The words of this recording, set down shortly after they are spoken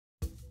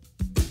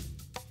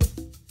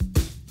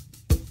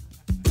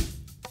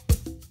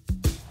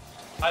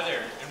Hi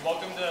there, and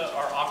welcome to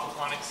our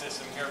aquaponics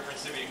system here at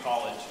Principia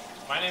College.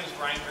 My name is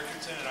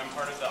Richardson, and I'm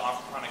part of the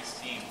aquaponics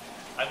team.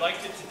 I'd like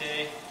to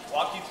today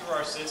walk you through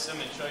our system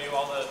and show you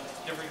all the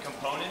different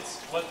components,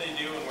 what they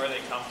do, and where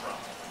they come from.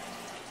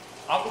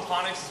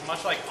 Aquaponics is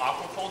much like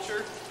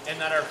aquaculture in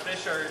that our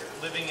fish are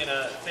living in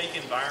a fake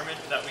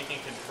environment that we can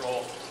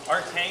control.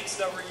 Our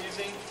tanks that we're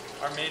using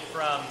are made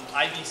from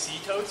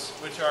IBC totes,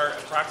 which are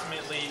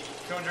approximately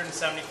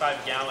 275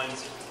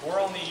 gallons. We're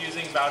only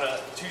using about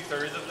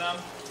 2/3 of them,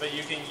 but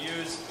you can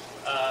use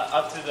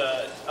up to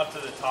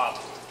the top,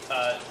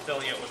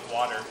 filling it with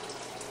water.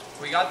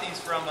 We got these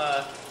from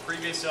a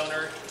previous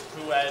owner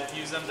who had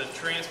used them to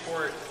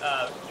transport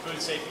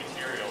food safe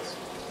materials.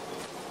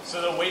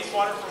 So the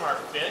wastewater from our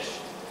fish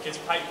is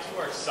piped to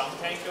our sump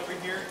tank over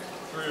here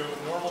through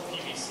normal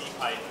PVC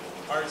pipe.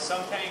 Our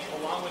sump tank,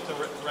 along with the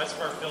rest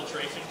of our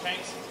filtration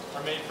tanks,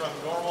 are made from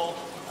normal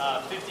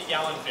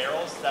 50-gallon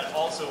barrels that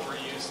also were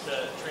used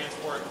to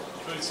transport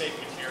food safe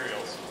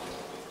materials.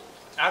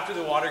 After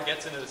the water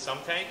gets into the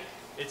sump tank,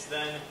 it's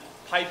then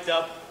piped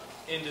up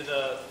into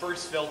the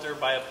first filter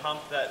by a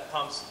pump that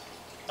pumps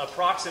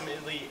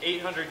approximately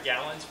 800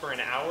 gallons per an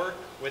hour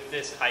with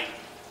this height.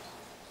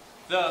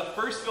 The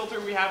first filter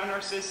we have in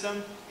our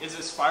system is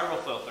a spiral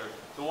filter.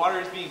 The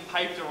water is being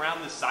piped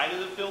around the side of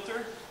the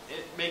filter,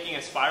 making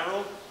a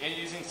spiral, and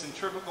using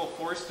centrifugal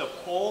force to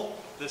pull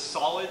the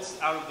solids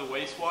out of the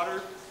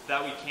wastewater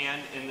that we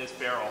can in this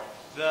barrel.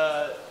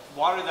 The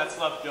water that's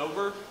left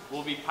over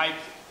will be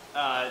piped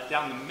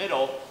down the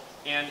middle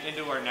and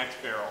into our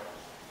next barrel.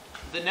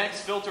 The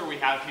next filter we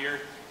have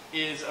here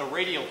is a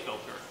radial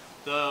filter.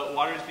 The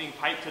water is being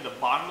piped to the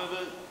bottom of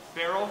the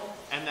barrel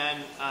and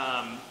then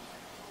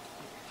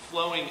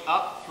flowing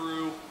up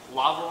through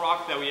lava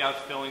rock that we have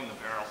filling the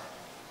barrel.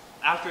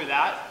 After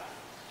that,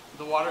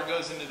 the water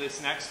goes into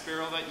this next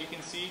barrel that you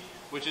can see,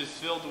 which is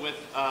filled with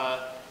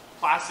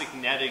plastic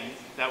netting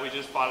that we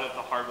just bought at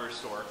the hardware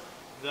store.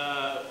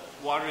 The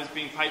water is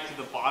being piped to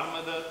the bottom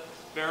of the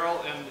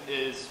barrel and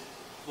is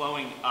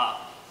flowing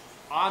up.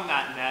 On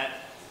that net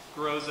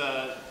grows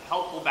a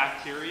helpful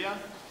bacteria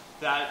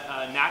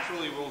that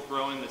naturally will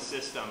grow in the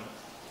system.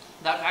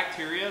 That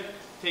bacteria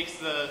takes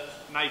the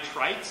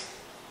nitrites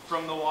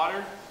from the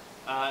water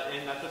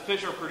and that the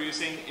fish are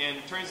producing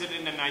and turns it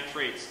into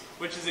nitrates,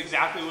 which is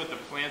exactly what the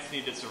plants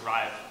need to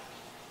survive.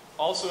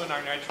 Also in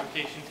our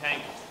nitrification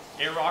tank,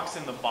 air rocks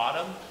in the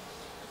bottom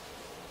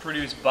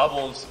produce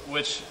bubbles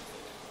which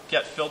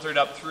get filtered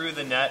up through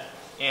the net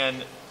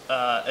and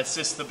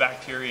assist the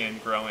bacteria in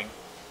growing.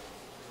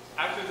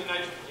 After the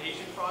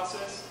nitrification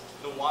process,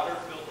 the water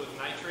filled with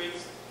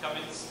nitrates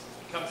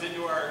comes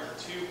into our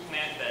two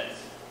plant beds.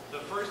 The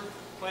first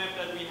plant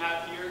bed we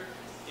have here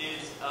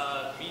is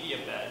a media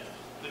bed.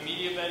 The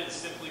media bed is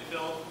simply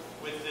filled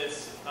with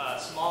this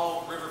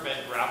small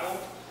riverbed gravel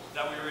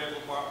that we were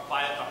able to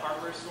buy at the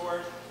hardware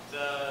store.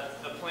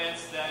 The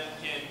plants then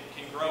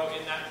can grow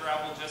in that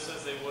gravel just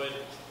as they would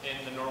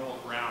in the normal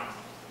ground.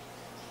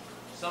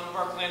 Some of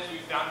our plants we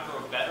found grow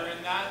better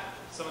in that.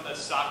 Some of the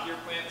stockier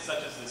plants,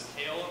 such as this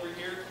kale over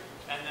here,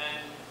 and then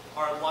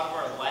a lot of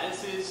our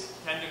lettuces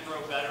tend to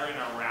grow better in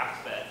our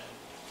raft bed.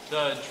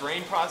 The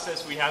drain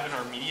process we have in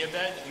our media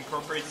bed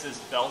incorporates this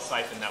bell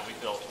siphon that we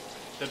built.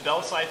 The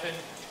bell siphon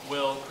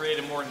will create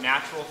a more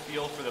natural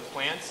feel for the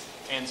plants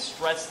and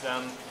stress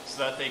them so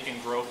that they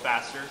can grow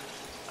faster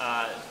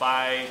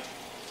by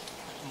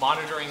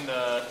monitoring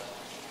the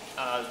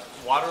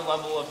water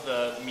level of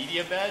the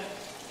media bed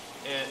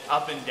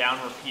up and down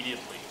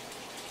repeatedly.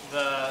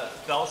 The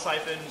bell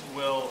siphon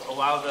will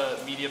allow the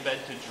media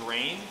bed to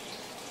drain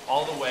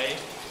all the way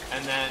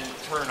and then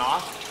turn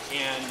off,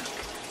 and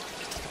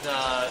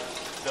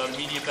the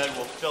media bed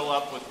will fill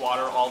up with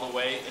water all the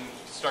way and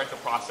start the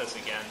process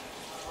again.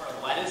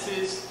 Our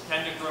lettuces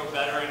tend to grow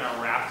better in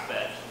our raft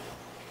bed.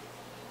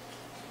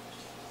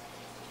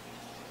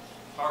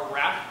 Our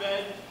raft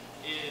bed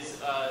is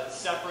a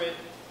separate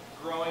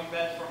growing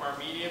bed from our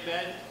media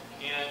bed,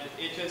 and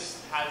it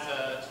just has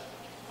a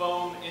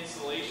foam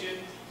insulation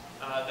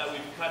that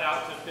we've cut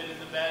out to fit in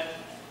the bed,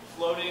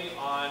 floating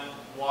on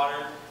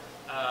water,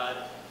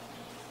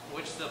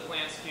 which the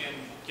plants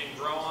can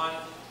grow on,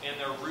 and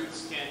their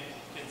roots can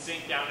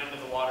sink down into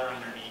the water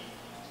underneath.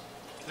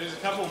 There's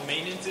a couple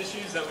maintenance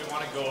issues that we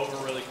want to go over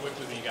really quick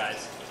with you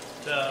guys.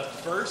 The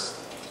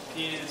first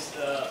is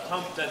the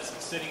pump that's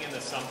sitting in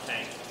the sump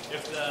tank.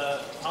 If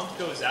the pump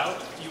goes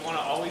out, you want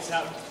to always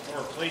have a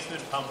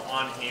replacement pump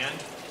on hand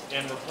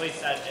and replace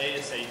that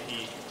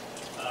ASAP.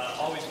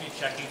 Always be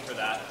checking for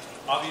that.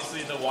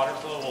 Obviously the water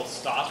flow will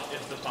stop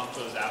if the pump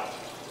goes out.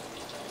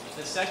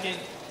 The second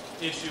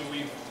issue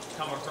we've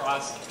come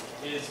across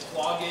is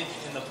cloggage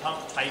in the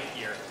pump pipe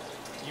here.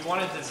 You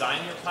want to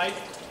design your pipe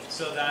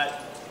so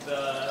that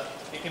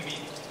it can be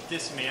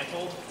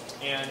dismantled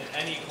and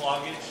any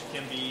cloggage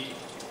can be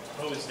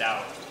hosed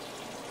out.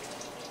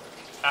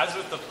 As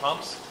with the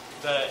pumps,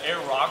 the air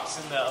rocks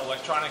and the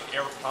electronic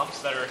air pumps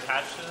that are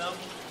attached to them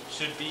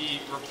should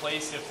be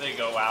replaced if they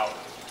go out.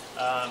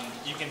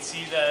 You can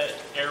see the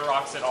air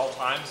rocks at all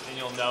times and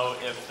you'll know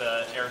if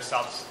the air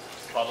stops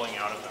bubbling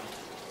out of them.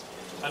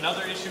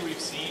 Another issue we've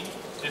seen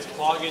is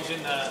cloggage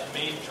in the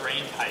main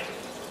drain pipe.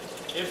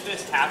 If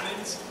this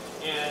happens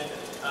and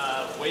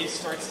waste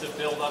starts to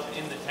build up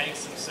in the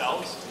tanks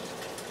themselves,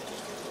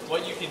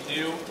 what you can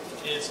do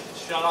is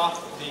shut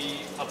off the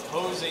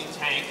opposing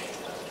tank.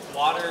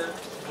 Water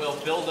will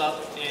build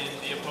up in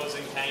the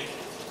opposing tank.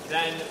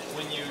 Then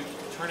when you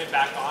turn it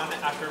back on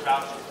after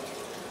about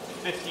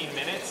 15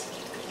 minutes,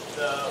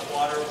 the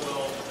water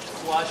will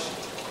flush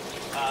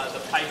the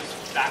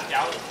pipes back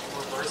out,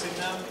 reversing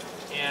them,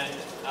 and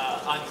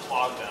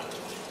unclog them.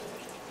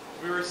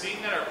 We were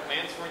seeing that our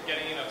plants weren't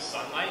getting enough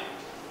sunlight,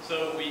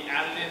 so we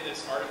added in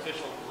this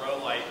artificial grow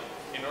light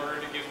in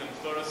order to give them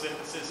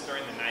photosynthesis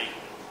during the night.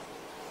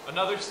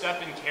 Another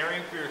step in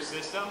caring for your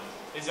system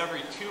is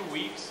every 2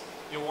 weeks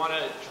you'll want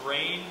to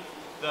drain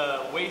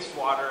the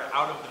wastewater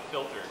out of the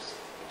filters.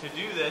 To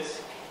do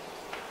this,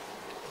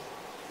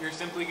 you're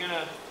simply going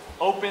to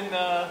open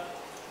the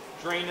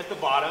drain at the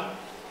bottom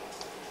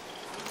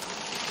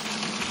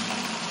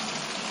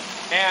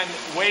and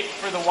wait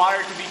for the water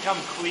to become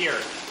clear.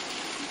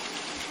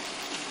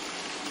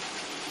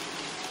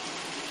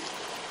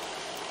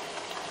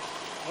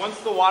 Once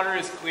the water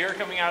is clear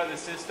coming out of the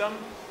system,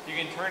 you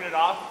can turn it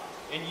off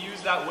and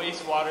use that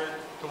wastewater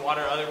to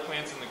water other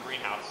plants in the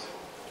greenhouse.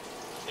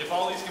 If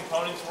all these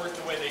components work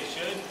the way they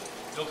should,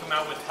 you'll come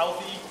out with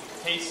healthy,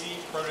 tasty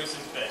produce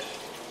and fish.